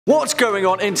What's going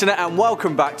on, internet, and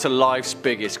welcome back to Life's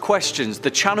Biggest Questions, the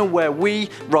channel where we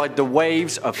ride the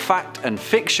waves of fact and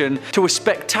fiction to a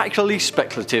spectacularly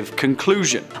speculative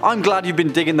conclusion. I'm glad you've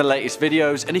been digging the latest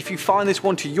videos, and if you find this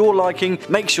one to your liking,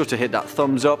 make sure to hit that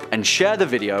thumbs up and share the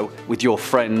video with your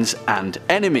friends and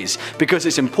enemies, because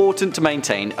it's important to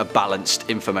maintain a balanced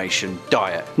information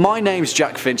diet. My name's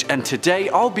Jack Finch, and today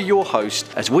I'll be your host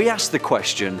as we ask the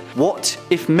question, what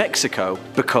if Mexico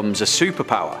becomes a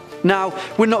superpower? Now,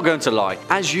 we're not going to lie,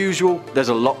 as usual, there's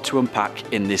a lot to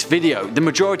unpack in this video, the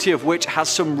majority of which has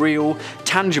some real,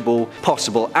 tangible,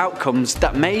 possible outcomes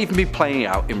that may even be playing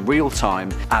out in real time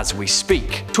as we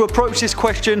speak. To approach this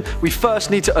question, we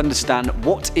first need to understand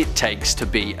what it takes to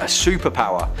be a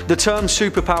superpower. The term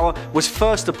superpower was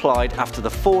first applied after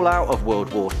the fallout of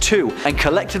World War II and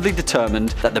collectively determined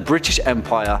that the British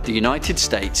Empire, the United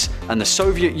States, and the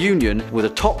Soviet Union were the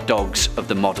top dogs of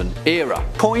the modern era.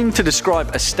 Coined to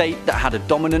describe a state that had a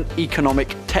dominant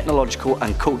economic, technological,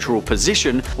 and cultural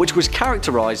position which was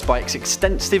characterized by its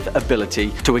extensive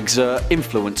ability to exert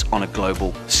influence on a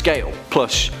global scale.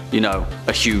 Plus,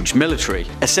 a huge military.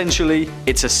 Essentially,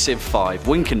 it's a Civ 5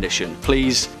 win condition.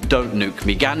 Please don't nuke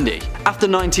me Gandhi. After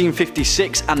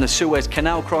 1956 and the Suez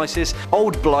Canal crisis,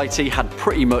 old Blighty had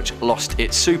pretty much lost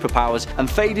its superpowers and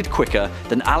faded quicker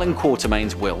than Alan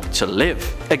Quatermain's will to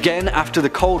live. Again, after the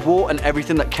Cold War and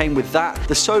everything that came with that,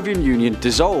 the Soviet Union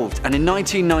dissolved, and in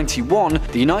 1991,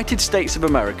 the United States of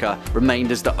America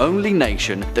remained as the only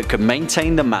nation that could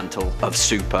maintain the mantle of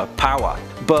superpower.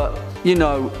 But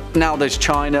now there's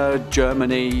China,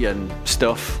 Germany, and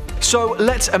stuff. So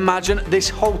let's imagine this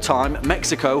whole time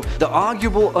Mexico, the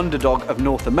arguable underdog of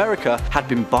North America, had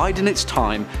been biding its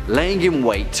time, laying in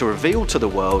wait to reveal to the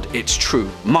world its true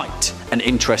might. An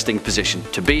interesting position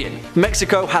to be in.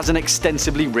 Mexico has an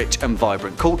extensively rich and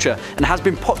vibrant culture and has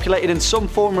been populated in some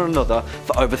form or another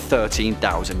for over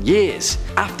 13,000 years.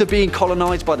 After being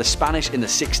colonized by the Spanish in the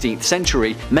 16th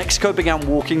century, Mexico began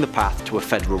walking the path to a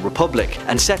federal republic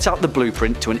and set out the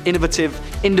blueprint to an innovative,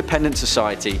 independent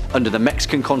society under the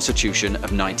Mexican Constitution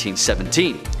of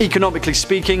 1917. Economically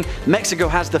speaking, Mexico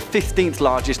has the 15th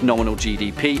largest nominal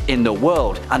GDP in the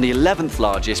world and the 11th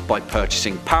largest by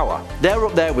purchasing power. They're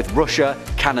up there with Russia,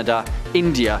 Canada,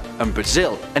 India, and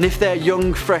Brazil. And if their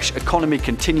young, fresh economy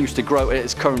continues to grow at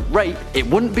its current rate, it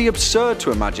wouldn't be absurd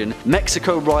to imagine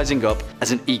Mexico rising up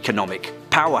as an economic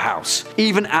powerhouse.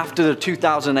 Even after the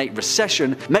 2008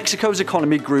 recession, Mexico's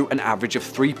economy grew an average of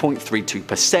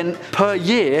 3.32% per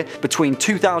year between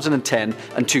 2010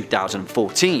 and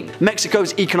 2014.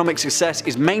 Mexico's economic success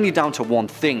is mainly down to one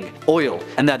thing: oil,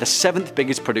 and they're the 7th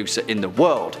biggest producer in the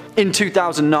world. In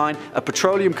 2009, a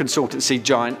petroleum consultancy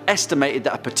giant estimated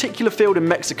that a particular field in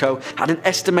Mexico had an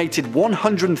estimated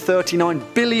 139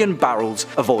 billion barrels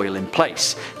of oil in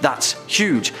place. That's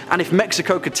huge, and if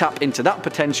Mexico could tap into that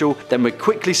potential, then we'd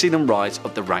quickly see them rise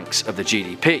up the ranks of the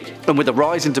GDP. And with a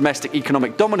rise in domestic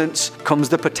economic dominance comes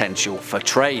the potential for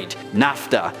trade.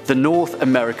 NAFTA, the North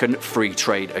American Free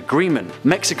Trade Agreement.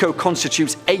 Mexico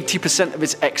constitutes 80% of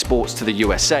its exports to the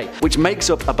USA, which makes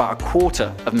up about a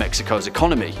quarter of Mexico's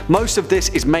economy. Most of this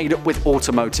is made up with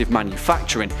automotive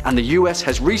manufacturing, and the US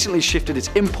has recently shifted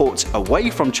its imports away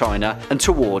from China and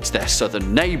towards their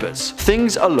southern neighbors.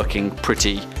 Things are looking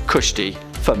pretty cushy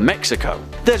for Mexico.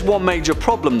 There's one major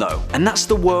problem though, and that's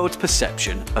the world's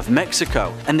perception of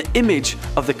Mexico and the image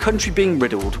of the country being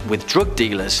riddled with drug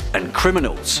dealers and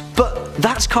criminals. But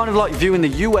that's kind of like viewing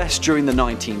the US during the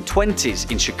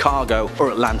 1920s in Chicago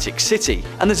or Atlantic City,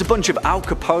 and there's a bunch of Al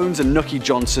Capones and Nucky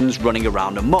Johnsons running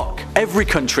around amok. Every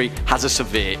country has a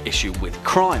severe issue with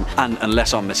crime, and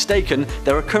unless I'm mistaken,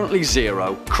 there are currently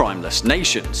 0 crimeless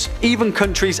nations. Even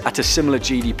countries at a similar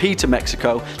GDP to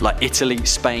Mexico, like Italy,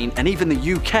 Spain, and even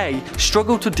the UK,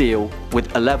 struggle to deal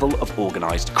with a level of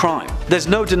organized crime. There's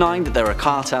no denying that there are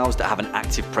cartels that have an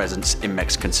active presence in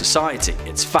Mexican society.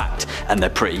 It's fact, and they're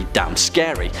pretty damn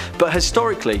scary. But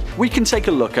historically, we can take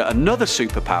a look at another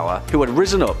superpower who had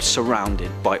risen up surrounded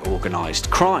by organized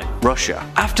crime: Russia.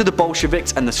 After the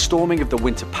Bolsheviks and the storming of the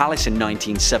Winter Palace in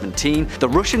 1917, the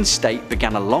Russian state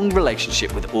began a long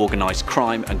relationship with organized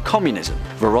crime and communism.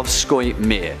 Vorovskoy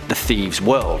Mir, the thieves'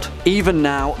 world. Even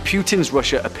now, Putin's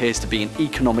Russia appears to be an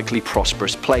economically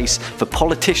prosperous place for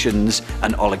politicians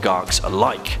and oligarchs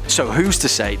alike. So who's to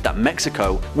say that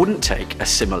Mexico wouldn't take a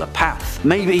similar path?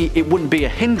 Maybe it wouldn't be a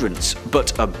hindrance,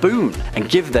 but a boon, and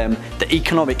give them the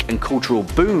economic and cultural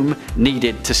boom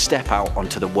needed to step out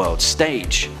onto the world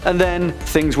stage. And then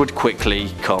things would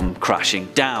quickly come crashing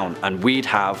down, and we'd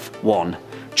have one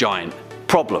giant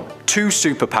problem. two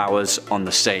superpowers on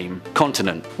the same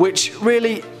continent. Which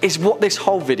really is what this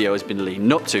whole video has been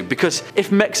leading up to, because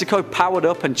if Mexico powered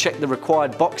up and checked the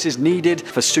required boxes needed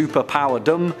for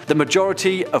superpowerdom, the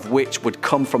majority of which would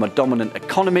come from a dominant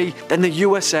economy, then the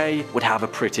USA would have a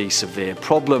pretty severe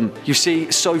problem. You see,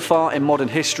 so far in modern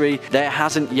history, there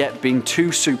hasn't yet been two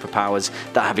superpowers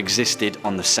that have existed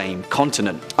on the same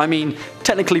continent. I mean,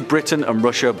 technically Britain and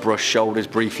Russia brushed shoulders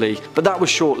briefly, but that was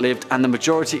short-lived, and the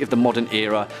majority of the modern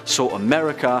era saw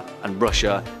America and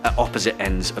Russia at opposite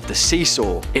ends of the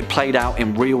seesaw. It played out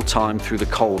in real time through the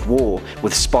Cold War,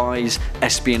 with spies,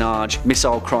 espionage,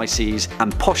 missile crises,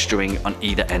 and posturing on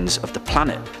either ends of the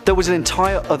planet. There was an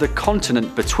entire other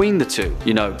continent between the two,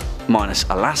 you know, minus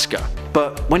Alaska.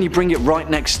 But when you bring it right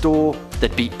next door,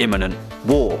 there'd be imminent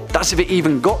war. That's if it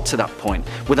even got to that point,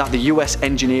 without the US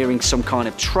engineering some kind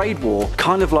of trade war,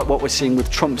 kind of like what we're seeing with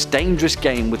Trump's dangerous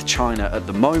game with China at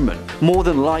the moment. More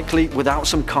than likely without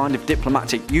some kind of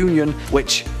diplomatic union,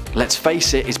 which, let's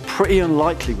face it, is pretty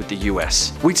unlikely with the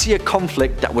US. We'd see a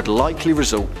conflict that would likely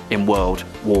result in World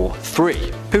War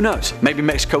III. Who knows, maybe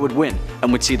Mexico would win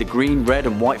and we'd see the green, red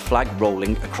and white flag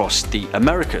rolling across the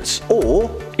Americas. Or,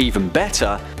 even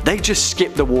better, they just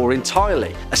skip the war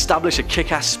entirely, establish a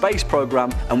kick-ass space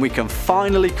program, and we can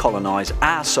finally colonize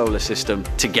our solar system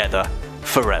together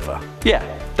forever. Yeah,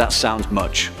 that sounds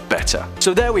much better.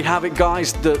 So there we have it,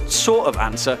 guys, the sort of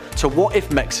answer to what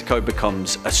if Mexico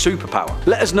becomes a superpower.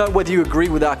 Let us know whether you agree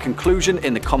with our conclusion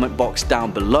in the comment box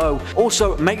down below.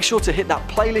 Also, make sure to hit that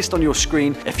playlist on your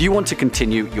screen if you want to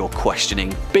continue your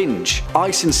questioning binge.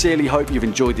 I sincerely hope you've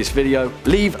enjoyed this video.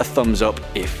 Leave a thumbs up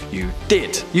if you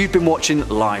did. You've been watching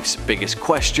Life's Biggest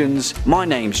Questions. My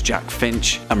name's Jack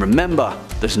Finch, and remember,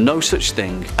 there's no such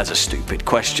thing as a stupid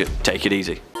question. Take it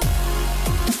easy.